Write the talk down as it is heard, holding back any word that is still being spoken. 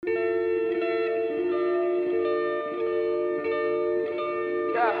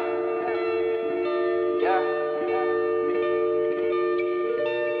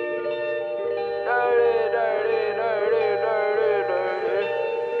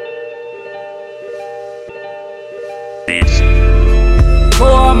this.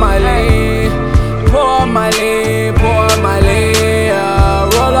 Pour my lean, pour my lean, pour my lean, yeah.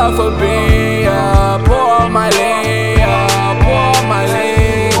 Roll off a bean, yeah. Pour my lean, yeah. Pour my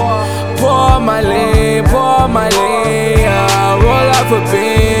lean, pour my lean, pour my lean, yeah. Roll off a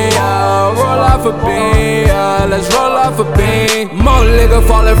bean, yeah. Roll off a bean, yeah. Let's roll off a bean. More liquor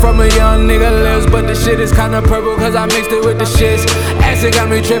falling from a young nigga lips, but the shit is kinda purple cause I mixed it with the shits. Acid got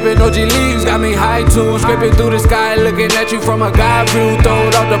me tripping, OG leaves got me high too. Scraping through the sky, looking at you from a God view. Throw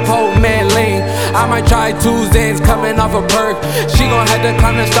it off the pole, man, lean. I might try Tuesdays, coming off a perk. She gon' have to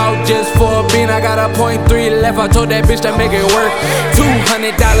come and stop just for a bean. I got a .3 left, I told that bitch to make it work.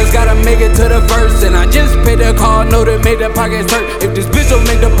 $200, gotta make it to the first. And I just paid the call, know that made the pockets hurt. If this bitch don't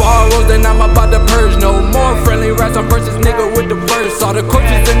make the ball rolls, then I'm about to purge. No more friendly rats, I'm versus nigga with the verse. All the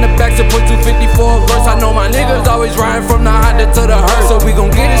coaches in the back support 254 verse. I know my niggas always riding from the Honda to the Hearse. So we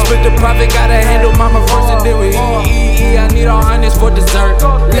gon' get it, split the profit, gotta handle mama first. And then we eat, I need all honest for dessert.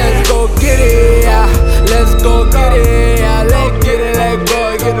 Let's go get it, yeah. Let's go get it, yeah. Let's get it, let's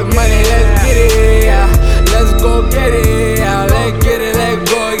go get the money, let's get it, yeah. Let's go get it, yeah. Let's get it, let's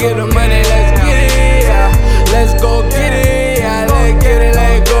go get the money, let's get it, yeah. Let's go get it, yeah. Let's get it,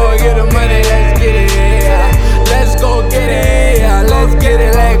 let's go get the money, let's get it, yeah. Let's go get it, yeah. Let's get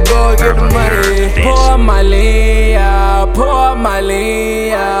it, let's go get the money. Pour my lean, yeah. Pour my lean,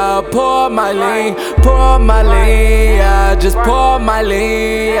 yeah. Pour my lean, pour my lean, yeah. Just pour my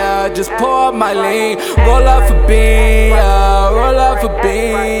lean, yeah. Just pour my lean. Roll off a bean, yeah. Roll off a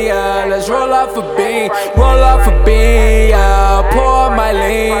bean, yeah. Let's roll off a bean, roll off a bean, yeah. Pour my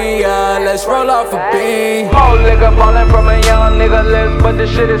lean, yeah. Let's roll off a bean. More liquor falling from a young nigga lips, but the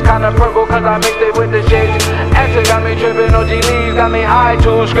shit is kinda purple cause I mixed it with the shits. Acid got me tripping, OG leaves got me high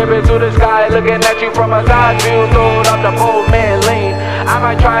too. Scraping through the sky, looking at you from a side view. Throw it off the pole, man, lean. I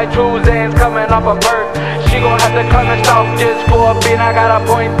might try Tuesdays, coming off a perk. She gon' have to come and stop just for a beat. I got a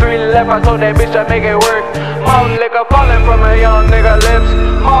 .3 left, I told that bitch to make it work. More liquor falling from a young nigga lips.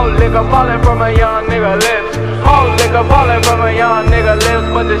 More liquor falling from a young nigga lips. More liquor falling from a young nigga lips,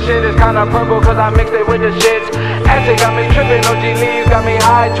 but the shit is kinda purple cause I mixed it with the shits. Acid got me tripping, OG leaves got me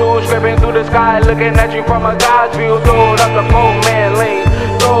high too. Scraping through the sky, looking at you from a God's view. Throw it up the pole, man, lean.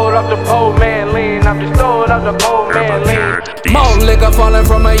 Throw it up the pole, man, lean. I'm just throw it up the pole, man, lean. More liquor falling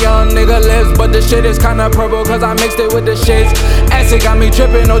from a young nigga lips, but the shit is kinda purple cause I mixed it with the shits. Acid got me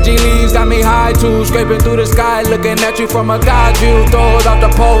tripping, OG leaves got me high too. Scraping through the sky, looking at you from a God's view. Throw it off the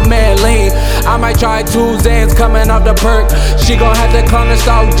pole, man, lean. I might try Tuesdays, coming off the perk. She gon' have to come and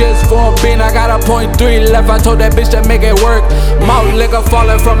stop just for a bean. I got a .3 left, I told that bitch to make it work. More liquor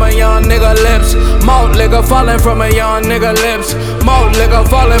falling from a young nigga lips. More liquor falling from a young nigga lips. More liquor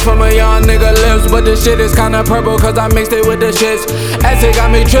falling from a young nigga lips, but the shit is kinda purple cause I mixed it with the shits. Acid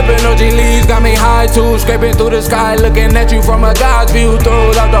got me tripping, OG leaves got me high too. Scraping through the sky, looking at you from a God's view.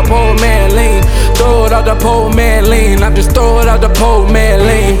 Throw it out the pole, man, lean. Throw it out the pole, man, lean. I'm just throw it out the pole, man,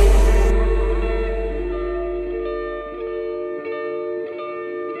 lean.